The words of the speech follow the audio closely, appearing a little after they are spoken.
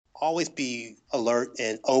always be alert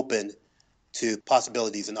and open to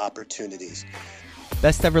possibilities and opportunities.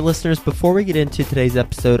 Best ever listeners, before we get into today's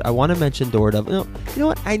episode, I want to mention Doordevil. No, you know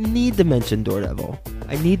what? I need to mention Doordevil.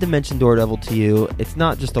 I need to mention Doordevil to you. It's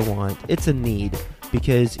not just a want, it's a need,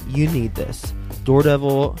 because you need this.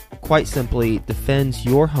 Doordevil, quite simply, defends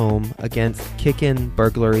your home against kick-in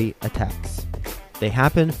burglary attacks. They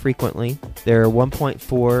happen frequently. There are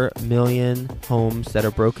 1.4 million homes that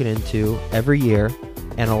are broken into every year,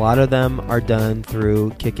 and a lot of them are done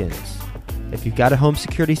through kick-ins. If you've got a home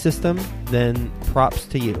security system, then props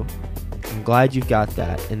to you. I'm glad you've got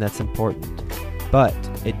that, and that's important. But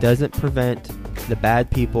it doesn't prevent the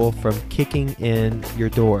bad people from kicking in your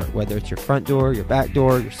door, whether it's your front door, your back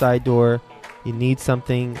door, your side door. You need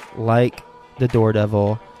something like the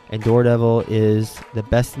Doordevil, and Doordevil is the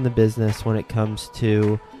best in the business when it comes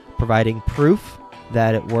to providing proof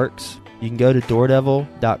that it works. You can go to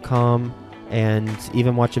doordevil.com and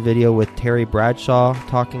even watch a video with Terry Bradshaw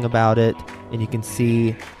talking about it, and you can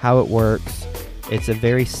see how it works. It's a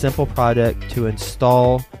very simple product to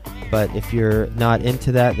install, but if you're not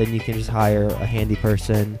into that, then you can just hire a handy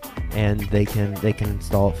person and they can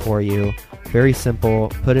install it for you. Very simple.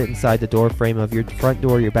 Put it inside the door frame of your front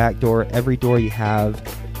door, your back door, every door you have,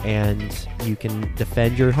 and you can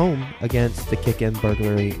defend your home against the kick-in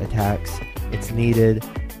burglary attacks. It's needed.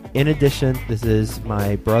 In addition, this is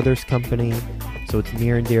my brother's company, so it's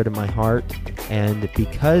near and dear to my heart. And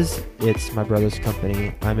because it's my brother's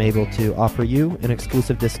company, I'm able to offer you an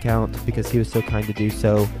exclusive discount because he was so kind to do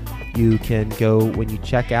so. You can go when you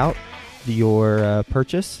check out your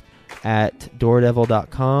purchase at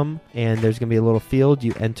doordevil.com, and there's going to be a little field.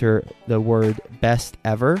 You enter the word best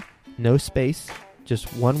ever, no space,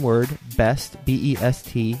 just one word, best,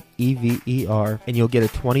 BESTEVER, and you'll get a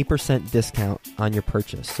 20% discount on your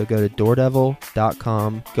purchase. So go to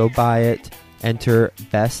doordevil.com, go buy it, enter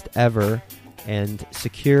best ever, and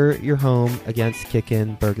secure your home against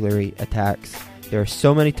kick-in burglary attacks. There are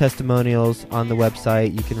so many testimonials on the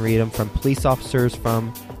website. You can read them from police officers,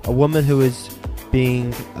 from a woman who is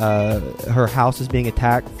being, her house is being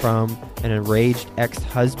attacked from an enraged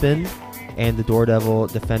ex-husband, and the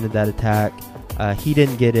Doordevil defended that attack. He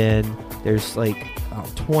didn't get in. There's like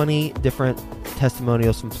 20 different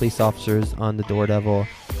testimonials from police officers on the Doordevil.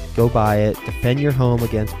 Go buy it. Defend your home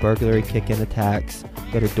against burglary kick-in attacks.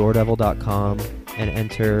 Go to doordevil.com and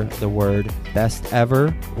enter the word best ever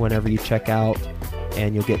whenever you check out,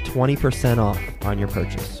 and you'll get 20% off on your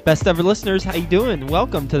purchase. Best ever listeners, how you doing?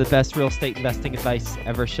 Welcome to the best real estate investing advice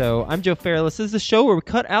ever show. I'm Joe Farrell. This is the show where we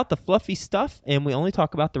cut out the fluffy stuff and we only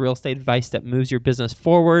talk about the real estate advice that moves your business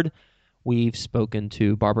forward. We've spoken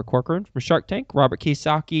to Barbara Corcoran from Shark Tank, Robert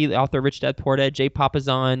Kiyosaki, the author of Rich Dad Poor Dad, Jay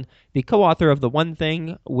Papasan, the co-author of The One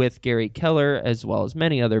Thing with Gary Keller, as well as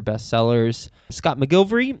many other bestsellers, Scott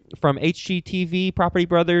McGilvery from HGTV, Property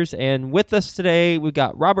Brothers, and with us today, we've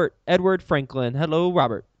got Robert Edward Franklin. Hello,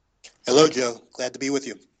 Robert. Hello, Joe. Glad to be with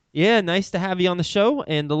you. Yeah, nice to have you on the show,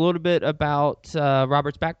 and a little bit about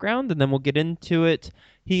Robert's background, and then we'll get into it.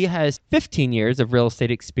 He has 15 years of real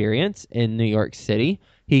estate experience in New York City.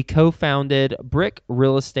 He co-founded Brick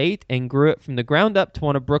Real Estate and grew it from the ground up to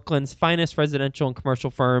one of Brooklyn's finest residential and commercial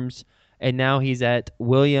firms, and now he's at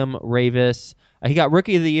William Raveis. He got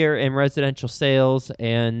Rookie of the Year in residential sales,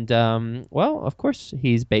 and, well, of course,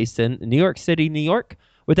 he's based in New York City, New York.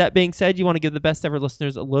 With that being said, you want to give the best ever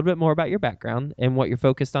listeners a little bit more about your background and what you're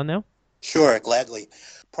focused on now? Sure, gladly.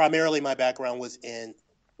 Primarily, my background was in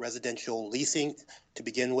residential leasing. To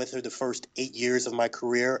begin with, for the first 8 years of my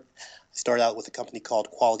career, I started out with a company called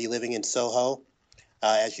Quality Living in Soho.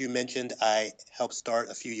 As you mentioned, I helped start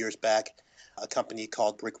a few years back a company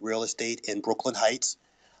called Brick Real Estate in Brooklyn Heights.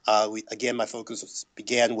 My focus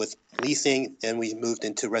began with leasing, and we moved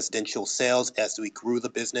into residential sales as we grew the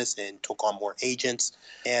business and took on more agents,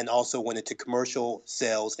 and also went into commercial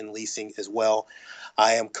sales and leasing as well.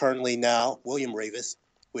 I am currently now William Raveis,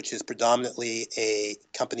 which is predominantly a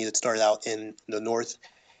company that started out in the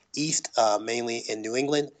Northeast, mainly in New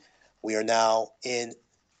England. We are now in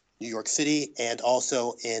New York City and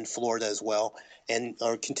also in Florida as well, and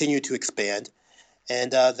are continue to expand.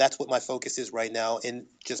 And that's what my focus is right now, in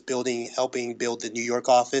just helping build the New York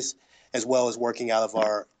office, as well as working out of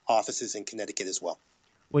our offices in Connecticut as well.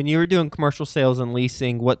 When you were doing commercial sales and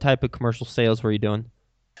leasing, what type of commercial sales were you doing?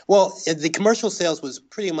 Well, the commercial sales was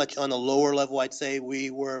pretty much on a lower level, I'd say. We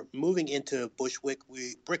were moving into Bushwick.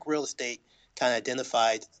 Brick Real Estate kind of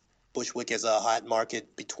identified Bushwick as a hot market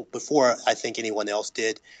before I think anyone else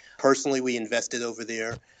did. Personally, we invested over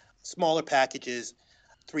there. Smaller packages,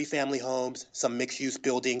 3-family homes, some mixed-use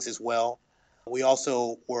buildings as well. We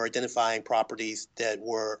also were identifying properties that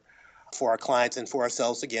were for our clients and for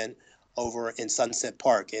ourselves again over in Sunset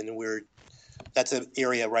Park. And that's an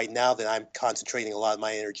area right now that I'm concentrating a lot of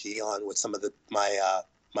my energy on with some of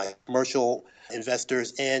my commercial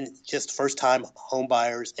investors and just first-time home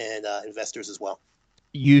buyers and investors as well.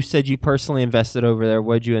 You said you personally invested over there.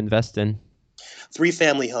 What did you invest in?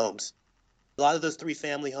 3-family homes. A lot of those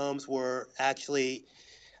 3-family homes were actually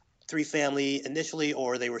 3-family initially,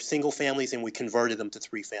 or they were single families, and we converted them to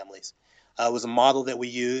 3 families. It was a model that we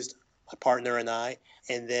used, my partner and I,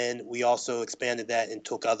 and then we also expanded that and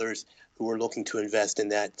took others who were looking to invest in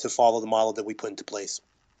that to follow the model that we put into place.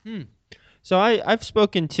 So I've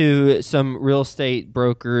spoken to some real estate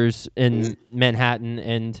brokers in Manhattan,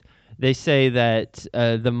 and they say that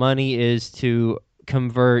the money is to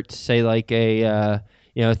convert, say, like a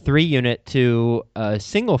 3-unit to a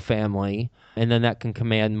single family, and then that can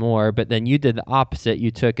command more. But then you did the opposite.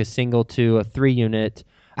 You took a single to a 3-unit.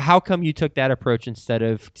 How come you took that approach instead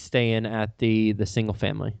of staying at the single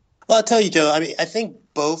family? Well, I'll tell you, Joe, I think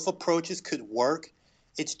both approaches could work.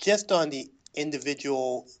 It's just on the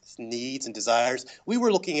individual needs and desires. We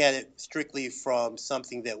were looking at it strictly from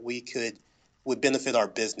something that would benefit our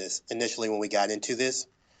business initially when we got into this.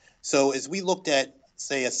 So as we looked at,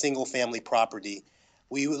 say, a single family property,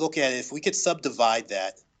 we would look at it if we could subdivide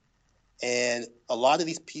that. And a lot of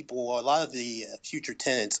these people, a lot of the future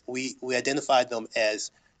tenants, we identified them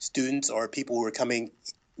as students or people who were coming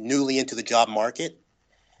newly into the job market.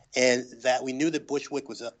 And that we knew that Bushwick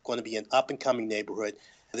was going to be an up-and-coming neighborhood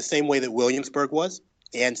the same way that Williamsburg was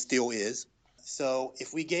and still is. So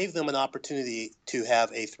if we gave them an opportunity to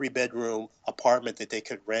have a 3-bedroom apartment that they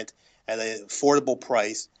could rent at an affordable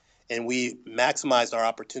price, and we maximized our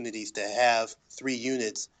opportunities to have 3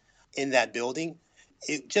 units in that building,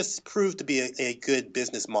 it just proved to be a good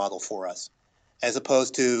business model for us, as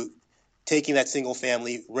opposed to taking that single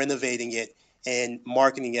family, renovating it, and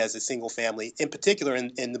marketing it as a single family, in particular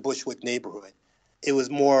in the Bushwick neighborhood. It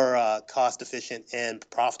was more cost efficient and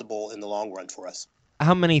profitable in the long run for us.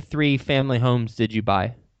 How many 3-family homes did you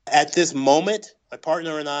buy? At this moment, my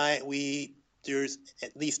partner and I, there's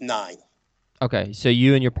at least 9. Okay, so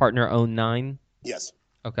you and your partner own 9? Yes.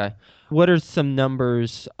 Okay. What are some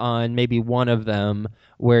numbers on maybe one of them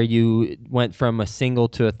where you went from a single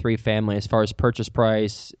to a 3-family as far as purchase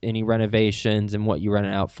price, any renovations, and what you rent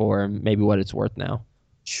it out for, and maybe what it's worth now?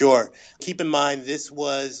 Sure. Keep in mind, this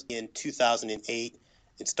was in 2008.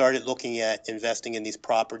 It started looking at investing in these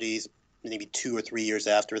properties maybe 2 or 3 years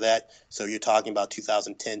after that. So you're talking about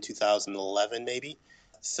 2010, 2011 maybe.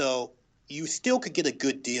 So you still could get a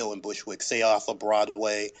good deal in Bushwick, say off of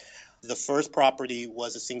Broadway. The first property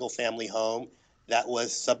was a single-family home that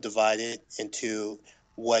was subdivided into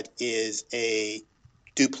what is a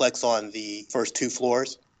duplex on the first 2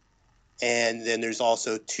 floors. And then there's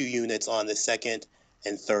also 2 units on the second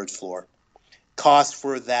and third floor. Cost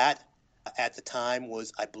for that at the time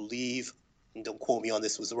was, I believe, and don't quote me on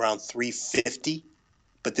this, was around $350.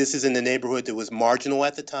 But this is in the neighborhood that was marginal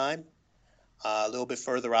at the time, a little bit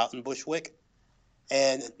further out in Bushwick.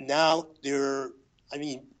 And now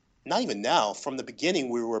not even now, from the beginning,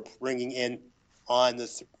 we were bringing in on the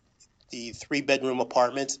 3-bedroom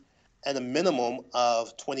apartments at a minimum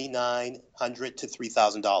of $2,900 to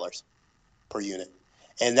 $3,000 per unit.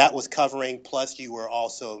 And that was covering, plus you were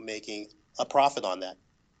also making a profit on that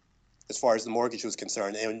as far as the mortgage was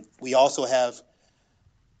concerned. And we also have,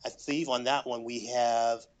 I believe on that one, we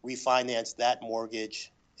have refinanced that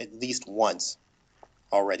mortgage at least once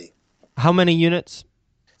already. How many units?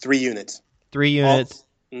 3 units. 3 units.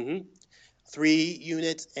 3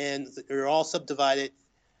 units, and they're all subdivided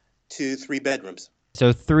to 3 bedrooms.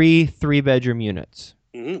 So 3 3-bedroom units.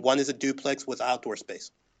 One is a duplex with outdoor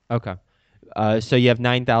space. Okay. So you have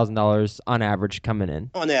 $9,000 on average coming in.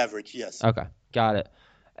 On average, yes. Okay, got it.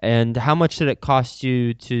 And how much did it cost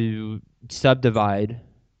you to subdivide?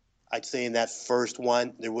 I'd say in that first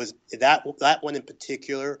one, there was that one in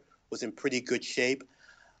particular was in pretty good shape.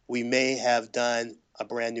 We may have done a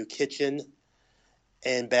brand new kitchen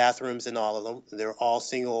and bathrooms in all of them. They're all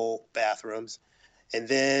single bathrooms. And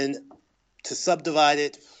then to subdivide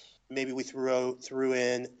it, maybe we threw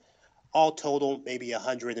in all total maybe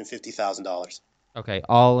 $150,000. Okay,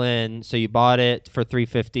 all in. So you bought it for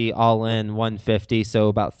 $350, all in $150, so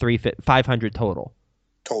about $500 total.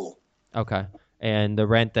 Total. Okay, and the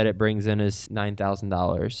rent that it brings in is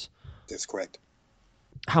 $9,000. That's correct.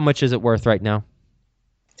 How much is it worth right now?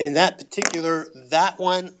 In that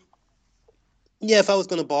one, yeah, if I was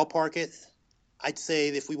going to ballpark it, I'd say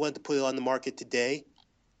if we wanted to put it on the market today,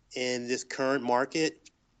 in this current market,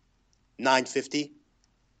 $950.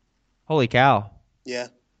 Holy cow! Yeah.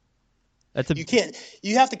 That's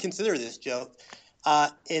You have to consider this, Joe.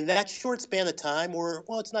 In that short span of time, or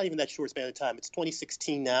well, it's not even that short span of time. It's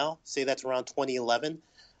 2016 now. Say that's around 2011.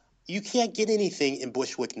 You can't get anything in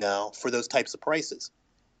Bushwick now for those types of prices.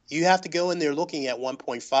 You have to go in there looking at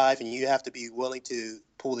 1.5, and you have to be willing to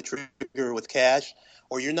pull the trigger with cash,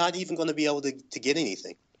 or you're not even going to be able to get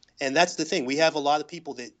anything. And that's the thing. We have a lot of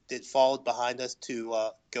people that followed behind us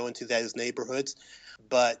to go into those neighborhoods,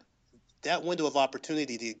 but that window of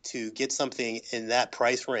opportunity to get something in that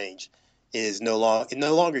price range is it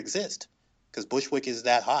no longer exists because Bushwick is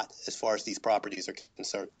that hot as far as these properties are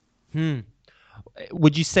concerned.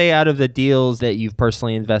 Would you say out of the deals that you've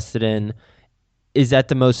personally invested in, is that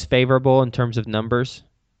the most favorable in terms of numbers?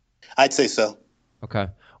 I'd say so. Okay.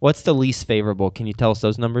 What's the least favorable? Can you tell us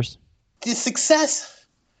those numbers? The success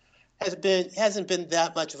hasn't been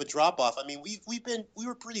that much of a drop off. I mean, we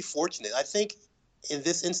were pretty fortunate. I think in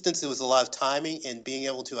this instance, it was a lot of timing and being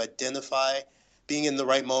able to being in the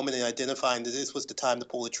right moment and identifying that this was the time to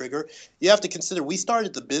pull the trigger. You have to consider we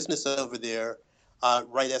started the business over there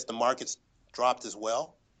right as the markets dropped as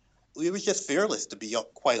well. It was just fearless, to be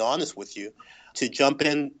quite honest with you, to jump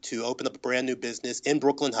in to open up a brand new business in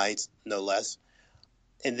Brooklyn Heights, no less.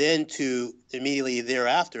 And then to immediately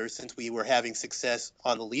thereafter, since we were having success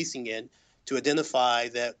on the leasing end, to identify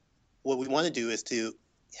that what we want to do is to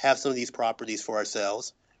have some of these properties for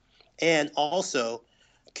ourselves. And also,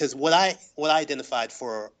 because what I identified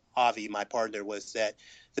for Avi, my partner, was that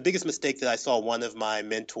the biggest mistake that I saw one of my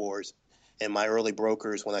mentors and my early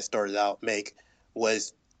brokers when I started out make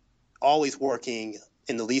was always working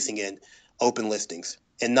in the leasing end, open listings,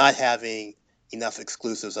 and not having enough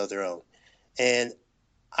exclusives of their own. And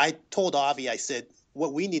I told Avi, I said,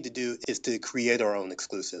 what we need to do is to create our own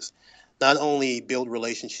exclusives, not only build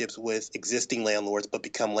relationships with existing landlords, but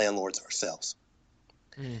become landlords ourselves.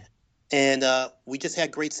 Mm. And we just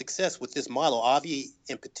had great success with this model. Avi,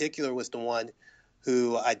 in particular, was the one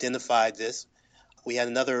who identified this. We had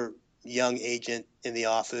another young agent in the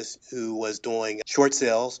office who was doing short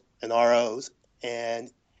sales and ROs,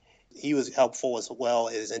 and he was helpful as well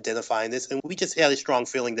as identifying this. And we just had a strong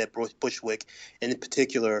feeling that Bushwick, and in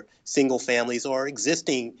particular, single families or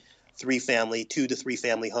existing 2 to 3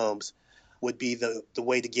 family homes would be the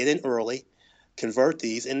way to get in early, convert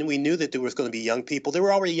these. And we knew that there was going to be young people. There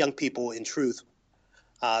were already young people, in truth,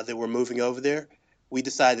 that were moving over there. We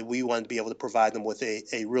decided we wanted to be able to provide them with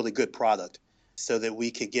a really good product so that we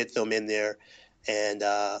could get them in there and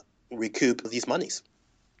recoup these monies.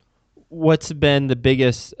 What's been the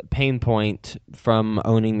biggest pain point from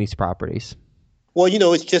owning these properties? Well,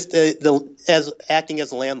 it's just as acting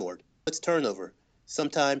as a landlord. It's turnover.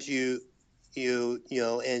 Sometimes and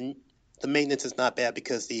the maintenance is not bad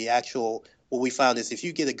because what we found is if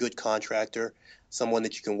you get a good contractor, someone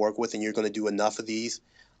that you can work with, and you're going to do enough of these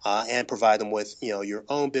and provide them with, your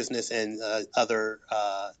own business and other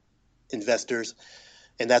investors,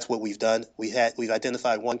 and that's what we've done. We've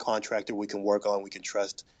identified one contractor we can work on, we can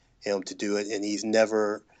trust him to do it, and he's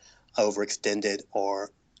never overextended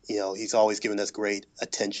or he's always given us great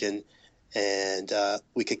attention, and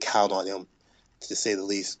we could count on him, to say the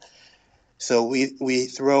least. So we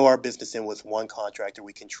throw our business in with one contractor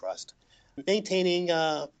we can trust, maintaining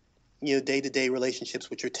day-to-day relationships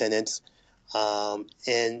with your tenants, and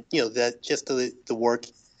that just the work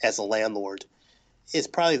as a landlord is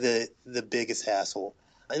probably the biggest hassle.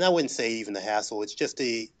 And I wouldn't say even the hassle. It's just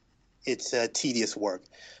it's tedious work.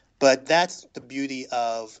 But that's the beauty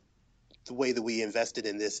of the way that we invested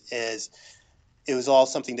in this, is it was all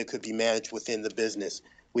something that could be managed within the business.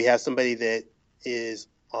 We have somebody that is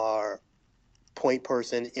our point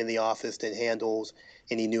person in the office that handles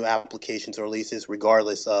any new applications or leases,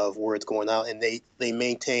 regardless of where it's going out, and they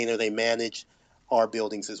maintain or they manage our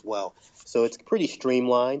buildings as well. So it's pretty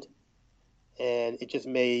streamlined, and it just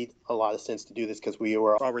made a lot of sense to do this because we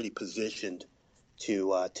were already positioned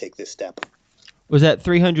to take this step. Was that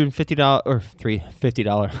 $350 or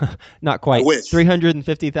 $350? Not quite. I wish.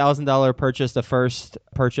 $350,000 purchase, the first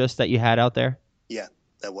purchase that you had out there? Yeah,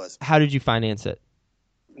 that was. How did you finance it?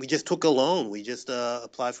 We just took a loan. We just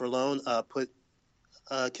applied for a loan, put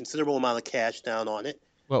a considerable amount of cash down on it.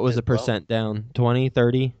 What was the percent down? 20,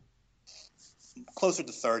 30? Closer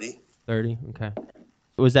to 30. 30, okay.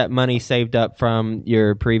 Was that money saved up from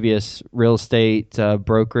your previous real estate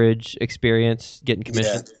brokerage experience, getting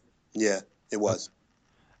commission? Yeah, it was.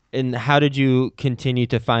 And how did you continue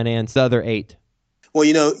to finance the other 8?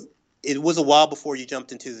 Well, it was a while before you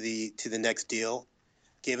jumped into the next deal,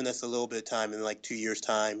 giving us a little bit of time, in like 2 years'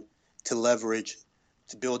 time, to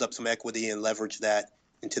build up some equity and leverage that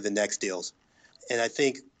into the next deals. And I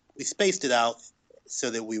think we spaced it out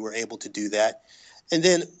so that we were able to do that. And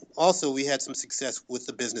then also we had some success with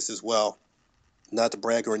the business as well. not to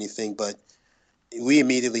brag or anything, but we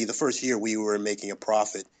immediately, the first year, we were making a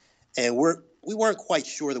profit. And we weren't quite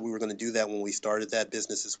sure that we were going to do that when we started that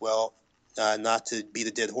business as well. Not to beat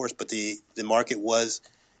a dead horse, but the market was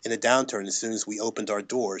in a downturn as soon as we opened our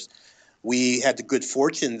doors. We had the good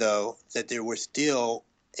fortune, though, that there was still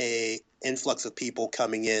a influx of people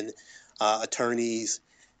coming in, attorneys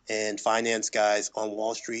and finance guys on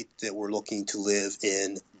Wall Street that were looking to live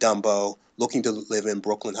in Dumbo, looking to live in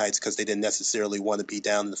Brooklyn Heights because they didn't necessarily want to be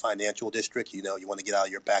down in the financial district. You know, you want to get out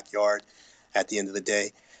of your backyard at the end of the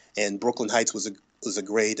day. And Brooklyn Heights was a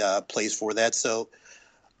great place for that. So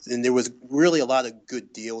then there was really a lot of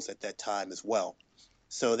good deals at that time as well.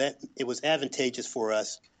 So that it was advantageous for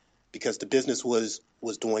us because the business was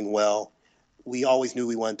doing well. We always knew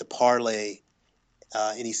we wanted to parlay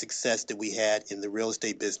any success that we had in the real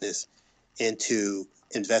estate business into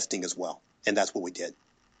investing as well. And that's what we did.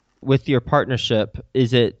 With your partnership,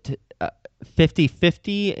 is it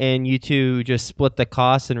 50-50 and you two just split the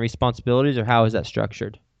costs and responsibilities, or how is that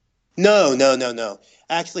structured? No.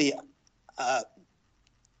 Actually, Avishai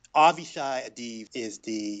Adiv is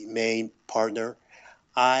the main partner.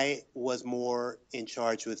 I was more in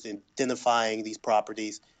charge with identifying these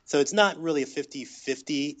properties. So it's not really a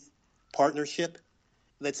 50-50 partnership.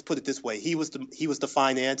 Let's put it this way. He was the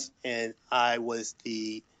finance, and I was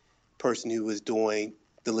the person who was doing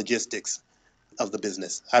the logistics of the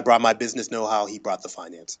business. I brought my business know-how. He brought the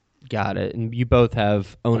finance. Got it. And you both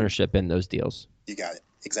have ownership in those deals. You got it.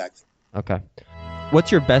 Exactly. Okay.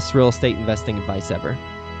 What's your best real estate investing advice ever?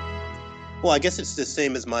 Well, I guess it's the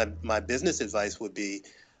same as my business advice would be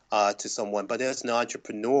to someone, but as an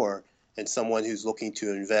entrepreneur and someone who's looking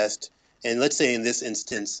to invest, and let's say in this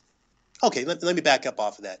instance, okay, let me back up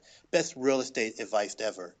off of that. Best real estate advice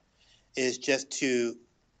ever is just to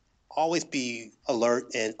always be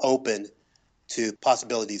alert and open to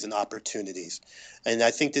possibilities and opportunities. And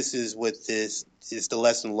I think this is the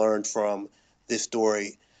lesson learned from this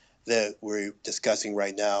story that we're discussing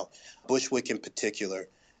right now, Bushwick in particular.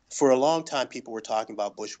 For a long time, people were talking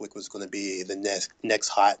about Bushwick was going to be the next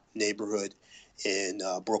hot neighborhood in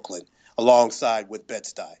Brooklyn, alongside with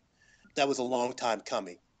Bed-Stuy. That was a long time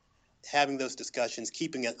coming. Having those discussions,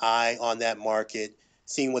 keeping an eye on that market,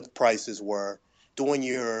 seeing what the prices were, doing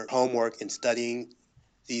your homework and studying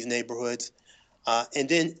these neighborhoods, and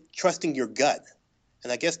then trusting your gut.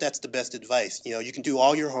 And I guess that's the best advice. You know, you can do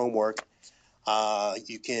all your homework.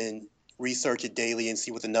 You can research it daily and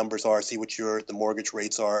see what the numbers are, see what the mortgage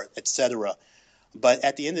rates are, et cetera. But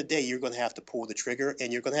at the end of the day, you're going to have to pull the trigger,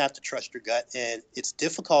 and you're going to have to trust your gut. And it's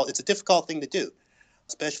difficult. It's a difficult thing to do,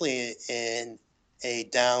 especially in a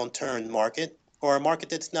downturn market or a market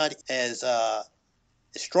that's not as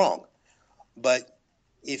strong. But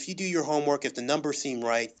if you do your homework, if the numbers seem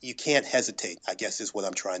right, you can't hesitate, I guess is what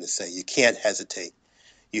I'm trying to say. You can't hesitate.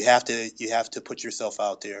 You have to put yourself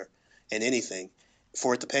out there in anything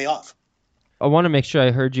for it to pay off. I want to make sure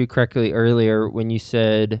I heard you correctly earlier when you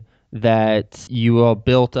said that you all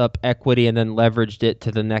built up equity and then leveraged it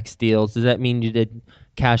to the next deals. Does that mean you did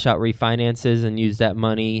cash out refinances and use that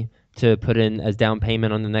money to put in as down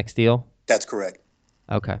payment on the next deal? That's correct.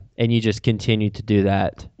 Okay. And you just continued to do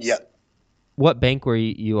that? Yep. What bank were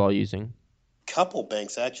you all using? Couple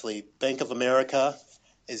banks, actually. Bank of America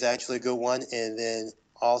is actually a good one, and then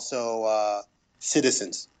also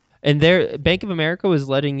Citizens. And Bank of America was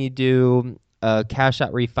letting you do cash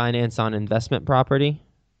out refinance on investment property?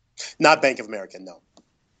 Not Bank of America, no.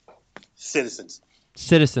 Citizens.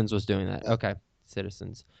 Citizens was doing that. Okay.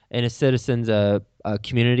 Citizens. And is Citizens a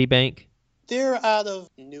community bank? They're out of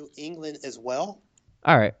New England as well.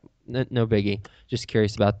 All right. No biggie. Just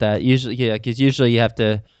curious about that. Usually, yeah, because usually you have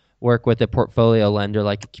to work with a portfolio lender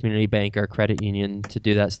like a community bank or a credit union to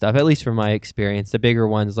do that stuff, at least from my experience. The bigger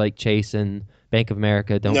ones like Chase and Bank of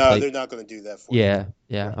America don't No, they're not going to do that for you.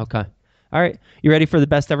 Yeah, right. Okay. All right. You ready for the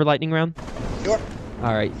best ever lightning round? Sure.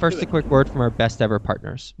 All right. First, a quick word from our best ever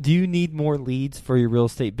partners. Do you need more leads for your real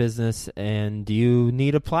estate business, and do you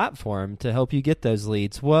need a platform to help you get those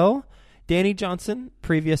leads? Well, Danny Johnson,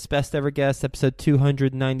 previous best ever guest, episode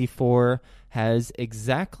 294, has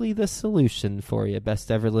exactly the solution for you, best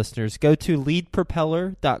ever listeners. Go to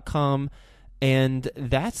leadpropeller.com, and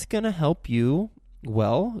that's going to help you,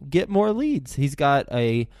 well, get more leads. He's got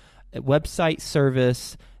a website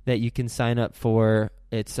service that you can sign up for.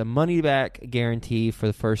 It's a money-back guarantee for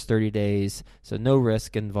the first 30 days, so no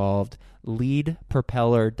risk involved.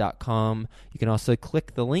 Leadpropeller.com. You can also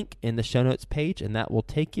click the link in the show notes page, and that will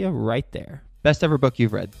take you right there. Best ever book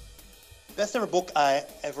you've read? Best ever book I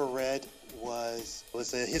ever read was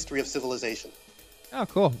A History of Civilization. Oh,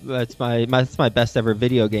 cool. That's my best ever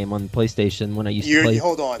video game on PlayStation when I used to play.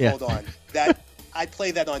 Hold on. I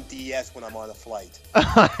play that on DS when I'm on a flight.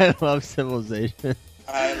 I love Civilization.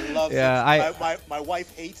 I love Yeah, it. My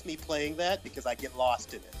wife hates me playing that because I get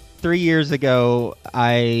lost in it. 3 years ago,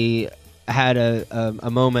 I had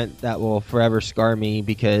a moment that will forever scar me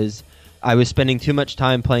because I was spending too much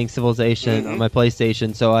time playing Civilization on my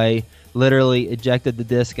PlayStation, so I literally ejected the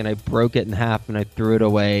disc and I broke it in half and I threw it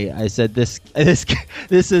away. I said, "This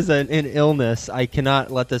is an illness. I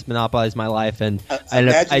cannot let this monopolize my life." And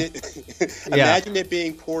imagine it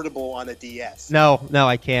being portable on a DS. No,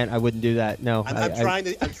 I can't. I wouldn't do that. No,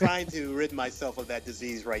 I'm trying to rid myself of that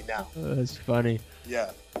disease right now. That's funny.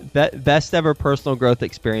 Yeah. Best ever personal growth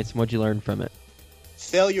experience, and what'd you learn from it?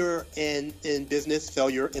 Failure in business,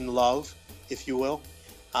 failure in love, if you will,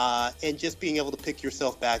 and just being able to pick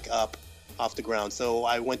yourself back up off the ground. So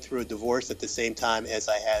I went through a divorce at the same time as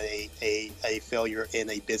I had a failure in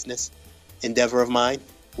a business endeavor of mine,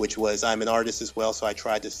 which was I'm an artist as well, so I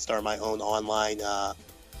tried to start my own online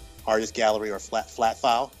artist gallery or flat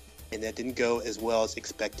file, and that didn't go as well as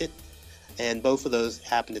expected. And both of those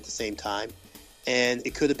happened at the same time. And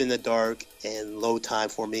it could have been a dark and low time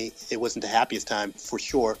for me. It wasn't the happiest time for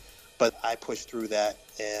sure, but I pushed through that,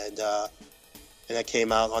 and I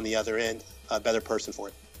came out on the other end a better person for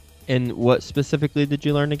it. And what specifically did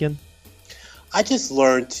you learn again? I just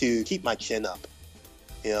learned to keep my chin up,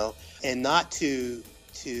 and not to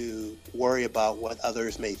worry about what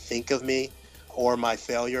others may think of me or my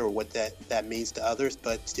failure or what that means to others,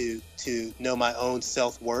 but to know my own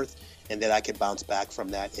self-worth and that I could bounce back from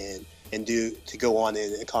that and to go on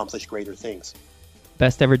and accomplish greater things.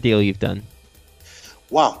 Best ever deal you've done?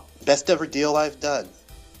 Wow, best ever deal I've done.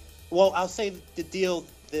 Well, I'll say the deal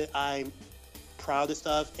that I'm proudest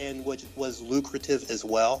of and which was lucrative as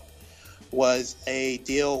well was a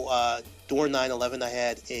deal during 9/11. I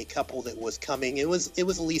had a couple that was coming. It was a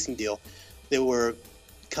leasing deal. They were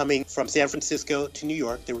coming from San Francisco to New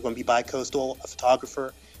York. They were going to be bi-coastal, a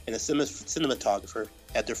photographer and a cinematographer,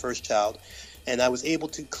 had their first child. And I was able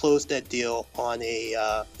to close that deal on it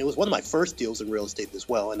was one of my first deals in real estate as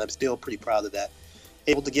well, and I'm still pretty proud of that.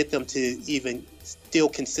 Able to get them to even still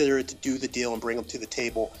consider it to do the deal and bring them to the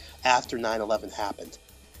table after 9/11 happened.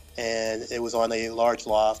 And it was on a large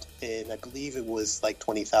loft, and I believe it was like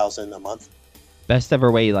 $20,000 a month. Best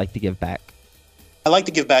ever way you like to give back? I like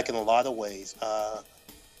to give back in a lot of ways. I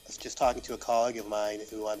was just talking to a colleague of mine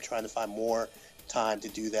who I'm trying to find more time to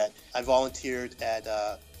do that. I volunteered at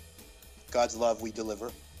God's Love We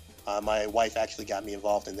Deliver. My wife actually got me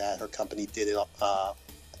involved in that. Her company did it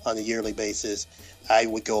on a yearly basis. I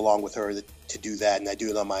would go along with her to do that, and I do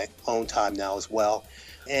it on my own time now as well.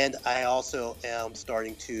 And I also am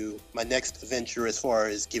starting my next venture as far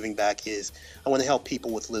as giving back is I want to help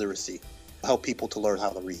people with literacy, help people to learn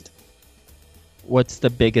how to read. What's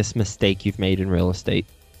the biggest mistake you've made in real estate?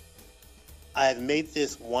 I've made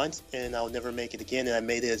this once, and I'll never make it again, and I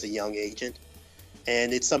made it as a young agent.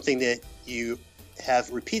 And it's something that you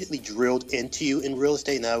have repeatedly drilled into you in real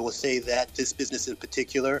estate. And I will say that this business in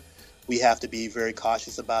particular, we have to be very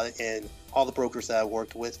cautious about it. And all the brokers that I've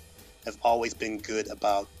worked with have always been good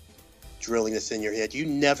about drilling this in your head. You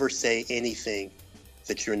never say anything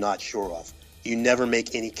that you're not sure of. You never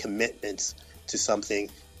make any commitments to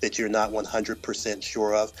something that you're not 100%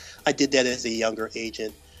 sure of. I did that as a younger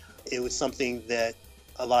agent. It was something that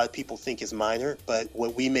a lot of people think is minor, but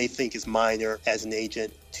what we may think is minor as an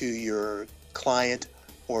agent to your client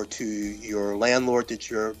or to your landlord that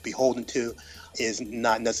you're beholden to is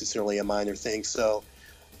not necessarily a minor thing. So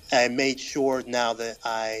I made sure now that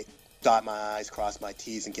I dot my I's, cross my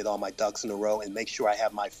T's, and get all my ducks in a row and make sure I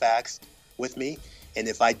have my facts with me. And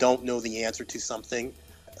if I don't know the answer to something,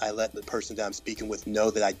 I let the person that I'm speaking with know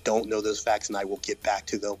that I don't know those facts, and I will get back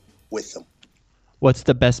to them with them. What's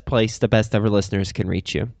the best place the best ever listeners can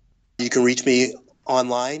reach you? You can reach me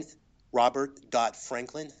online,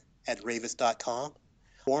 robert.franklin@ravis.com,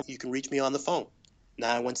 or you can reach me on the phone,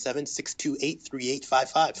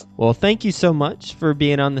 917-628-3855. Well, thank you so much for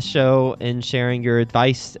being on the show and sharing your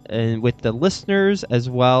advice with the listeners, as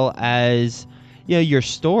well as your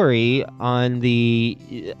story on the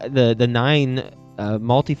 9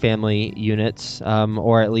 multifamily units,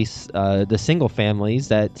 or at least the single families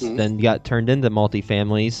that then got turned into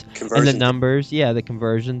multifamilies. And the numbers, the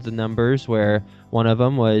conversions, the numbers where one of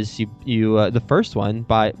them was you the first one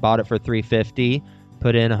bought it for $350,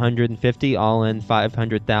 put in $150, all in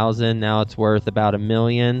 $500,000. Now it's worth about $1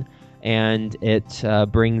 million, and it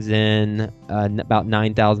brings in about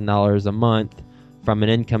 $9,000 a month from an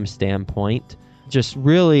income standpoint. Just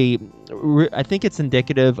really, I think it's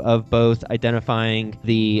indicative of both identifying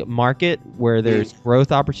the market where there's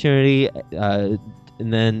growth opportunity, and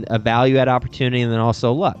then a value add opportunity, and then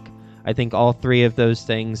also luck. I think all three of those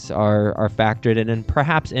things are factored in, and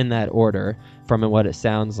perhaps in that order from what it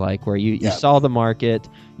sounds like, where you saw the market,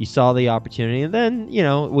 you saw the opportunity, and then,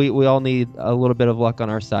 we all need a little bit of luck on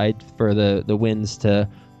our side for the winds to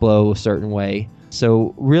blow a certain way.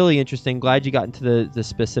 So really interesting. Glad you got into the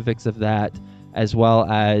specifics of that, as well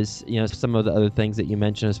as some of the other things that you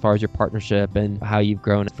mentioned as far as your partnership and how you've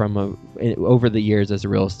grown from over the years as a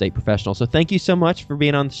real estate professional. So thank you so much for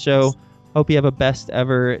being on the show. Hope you have a best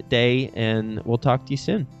ever day, and we'll talk to you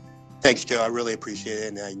soon. Thanks, Joe. I really appreciate it,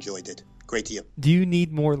 and I enjoyed it. Great to you. Do you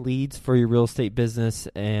need more leads for your real estate business,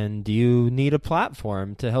 and do you need a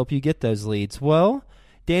platform to help you get those leads? Well,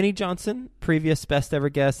 Danny Johnson, previous best ever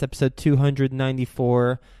guest, episode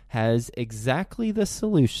 294, has exactly the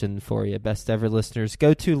solution for you, best ever listeners.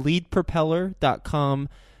 Go to leadpropeller.com,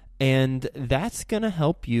 and that's going to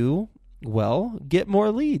help you, get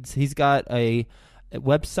more leads. He's got a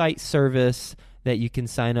website service that you can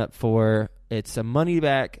sign up for. It's a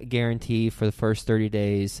money-back guarantee for the first 30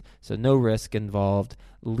 days, so no risk involved.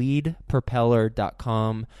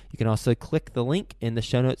 Leadpropeller.com. You can also click the link in the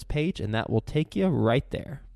show notes page, and that will take you right there.